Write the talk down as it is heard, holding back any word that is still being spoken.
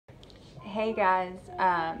Hey guys,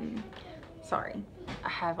 sorry, I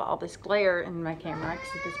have all this glare in my camera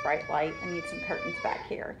because of this bright light. I need some curtains back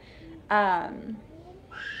here. Actually,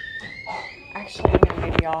 I'm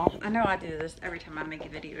gonna give y'all, I know I do this every time I make a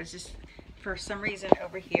video, it's just for some reason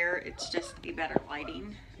over here it's just a better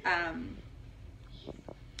lighting.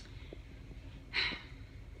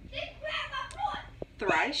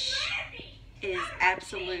 Thrush is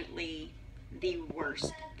absolutely the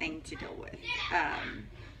worst thing to deal with.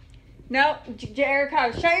 No,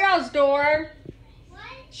 Jericho, shut y'all's door. What?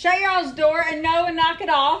 Shut y'all's door and no, and knock it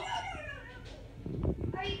off. Are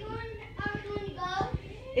we going to go?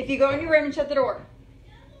 If you go in your room and shut the door.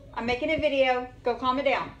 I'm making a video. Go calm it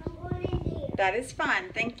down. I'm going in there. That is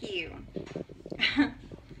fine. Thank you.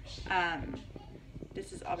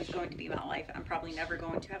 This is always going to be my life. I'm probably never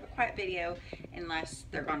going to have a quiet video unless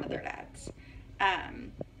they're gone to their dads.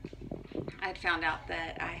 I'd found out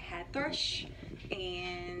that I had thrush,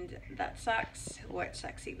 and that sucks. What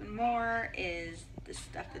sucks even more is the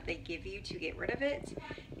stuff that they give you to get rid of it.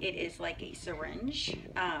 It is like a syringe.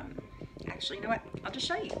 Actually, you know what? I'll just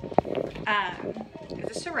show you.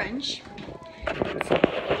 It's a syringe. It's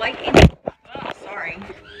like a, oh, sorry.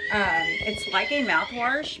 It's like a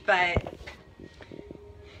mouthwash, but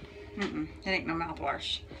it ain't no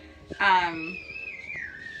mouthwash.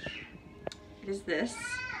 It is this.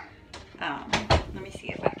 Let me see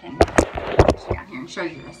if I can get down here and show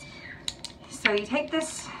you this. So you take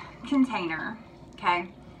this container, okay,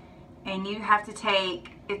 and you have to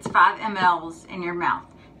take, it's 5 mLs in your mouth.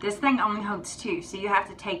 This thing only holds 2, so you have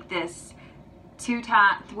to take this 3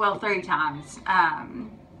 times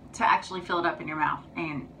to actually fill it up in your mouth.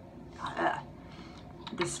 And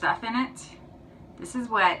the stuff in it, this is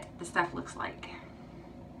what the stuff looks like.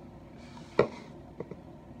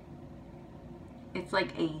 It's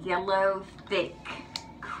like a yellow, thick,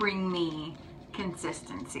 creamy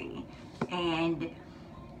consistency. And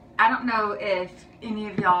I don't know if any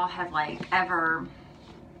of y'all have like ever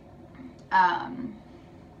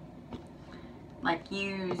like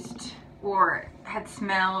used or had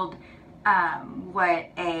smelled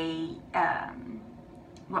what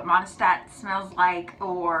Monostat smells like,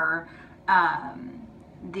 or I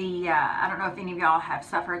don't know if any of y'all have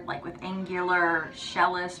suffered like with angular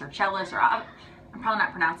chalice, or I'm probably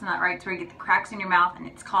not pronouncing that right. It's where you get the cracks in your mouth, and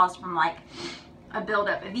it's caused from like a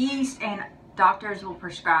buildup of yeast, and doctors will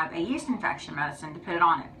prescribe a yeast infection medicine to put it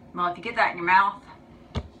on it. Well, if you get that in your mouth,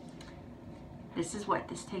 this is what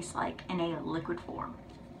this tastes like in a liquid form.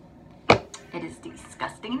 It is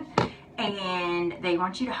disgusting, and they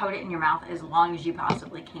want you to hold it in your mouth as long as you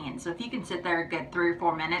possibly can. So if you can sit there a good 3 or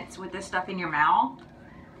 4 minutes with this stuff in your mouth,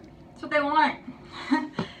 that's what they want.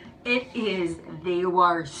 It is the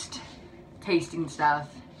worst tasting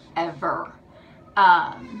stuff ever.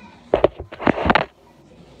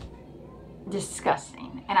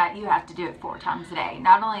 Disgusting. And you have to do it 4 times a day.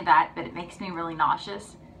 Not only that, but it makes me really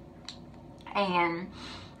nauseous and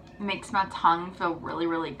makes my tongue feel really,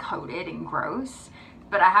 really coated and gross.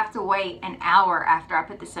 But I have to wait an hour after I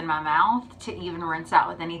put this in my mouth to even rinse out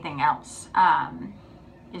with anything else.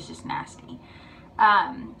 It's just nasty.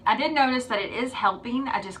 I did notice that it is helping.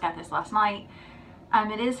 I just got this last night.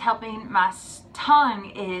 It is helping. My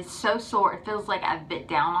tongue is so sore, it feels like I've bit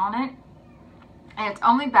down on it. And it's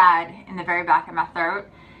only bad in the very back of my throat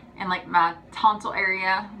and like my tonsil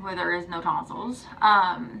area where there is no tonsils.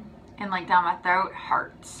 And like down my throat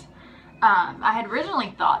hurts. I had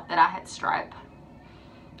originally thought that I had strep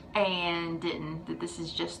and didn't, that this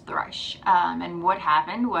is just thrush. And what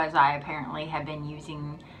happened was I apparently have been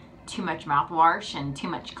using too much mouthwash and too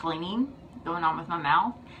much cleaning going on with my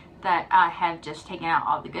mouth, that I have just taken out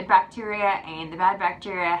all the good bacteria, and the bad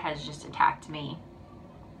bacteria has just attacked me.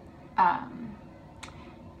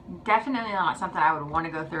 Definitely not something I would want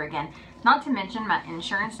to go through again. Not to mention my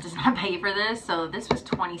insurance does not pay for this, so this was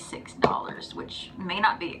 $26, which may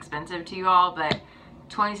not be expensive to you all, but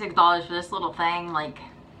 $26 for this little thing, like,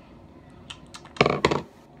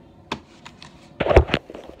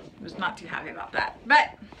 was not too happy about that.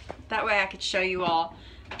 But that way I could show you all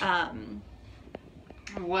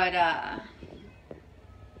what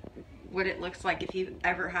it looks like if you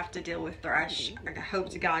ever have to deal with thrush. I hope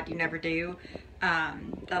to God you never do.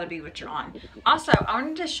 That'll be what you're on. Also, I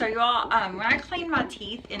wanted to show you all, when I clean my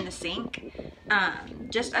teeth in the sink,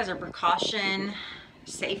 just as a precaution,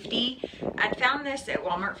 safety, I found this at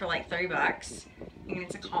Walmart for like $3, and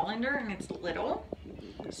it's a colander, and it's little.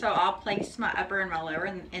 So I'll place my upper and my lower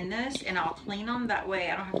in this, and I'll clean them. That way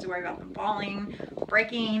I don't have to worry about them falling,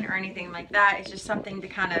 breaking, or anything like that. It's just something to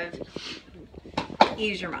kind of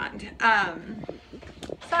ease your mind.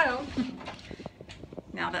 So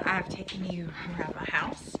now that I've taken you around my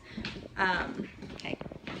house, Okay.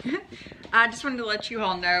 I just wanted to let you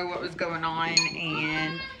all know what was going on,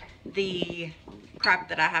 and the crap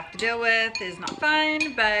that I have to deal with is not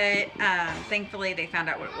fun, but thankfully they found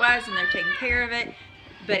out what it was and they're taking care of it,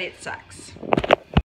 but it sucks.